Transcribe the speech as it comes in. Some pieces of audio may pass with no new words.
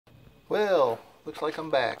Well, looks like I'm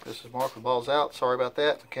back. This is Mark with Balls Out. Sorry about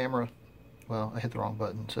that. The camera, well, I hit the wrong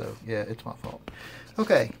button, so yeah, it's my fault.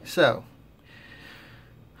 Okay, so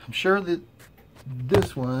I'm sure that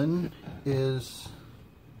this one is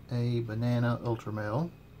a Banana Ultramel,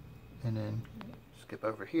 and then skip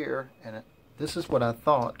over here, and this is what I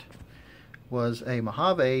thought was a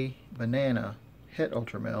Mojave Banana Het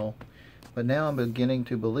Ultramel, but now I'm beginning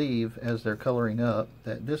to believe, as they're coloring up,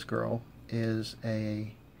 that this girl is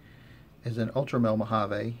an Ultramel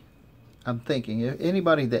Mojave. I'm thinking, if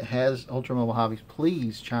anybody that has Ultramel Mojaves,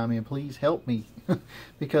 please chime in, please help me,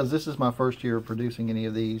 because this is my first year of producing any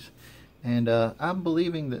of these, and I'm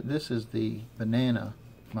believing that this is the Banana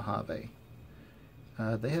Mojave.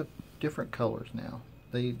 They have different colors now.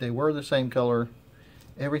 They were the same color,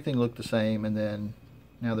 everything looked the same, and then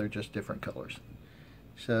now they're just different colors.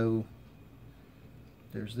 So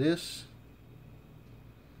there's this,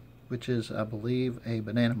 which is, I believe, a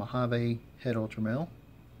Banana Mojave Het Ultramel.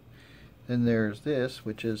 Then there's this,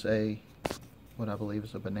 which is what I believe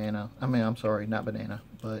is a banana, I'm sorry, not banana,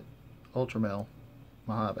 but Ultramel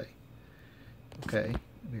Mojave. Okay,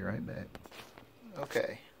 I'll be right back.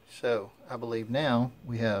 Okay, so I believe now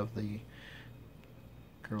we have the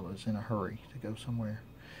girl is in a hurry to go somewhere.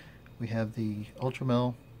 We have the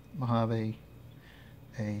Ultramel Mojave.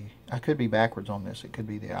 I could be backwards on this. It could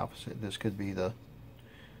be the opposite. This could be the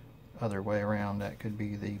other way around. That could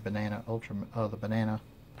be the Banana the Banana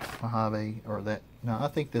Mojave, or that. No, I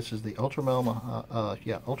think this is the Ultramel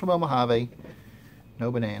Ultramel Mojave,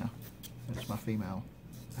 no banana. That's my female.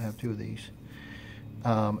 I have two of these.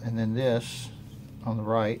 And then this on the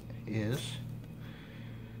right is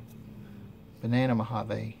Banana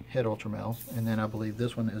Mojave Het Ultramel, and then I believe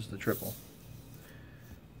this one is the triple.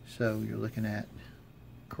 So you're looking at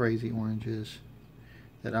crazy oranges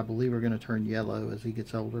that I believe are going to turn yellow as he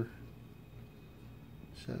gets older.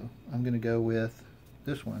 So I'm going to go with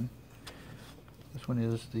this one. This one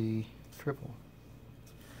is the triple.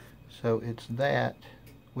 So it's that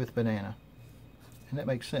with banana, and that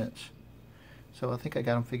makes sense. So I think I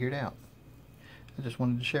got them figured out. I just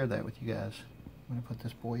wanted to share that with you guys. I'm going to put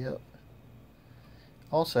this boy up.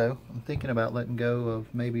 Also, I'm thinking about letting go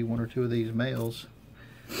of maybe one or two of these males,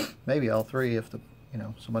 maybe all three if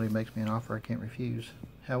somebody makes me an offer I can't refuse.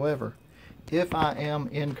 However, if I am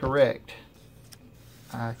incorrect,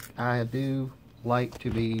 I do like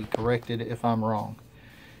to be corrected if I'm wrong.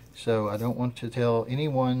 So I don't want to tell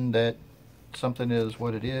anyone that something is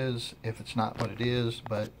what it is if it's not what it is,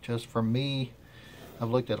 but just from me, I've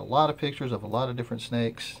looked at a lot of pictures of a lot of different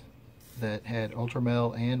snakes that had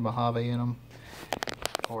Ultramel and Mojave in them,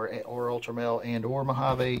 or Ultramel and or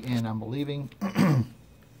Mojave, and I'm believing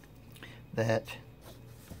that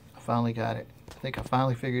I finally got it. I think I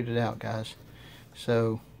finally figured it out, guys.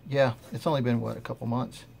 So yeah, it's only been, what, a couple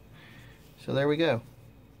months. So there we go.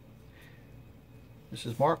 This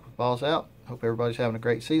is Mark with Balls Out. Hope everybody's having a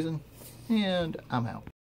great season, and I'm out.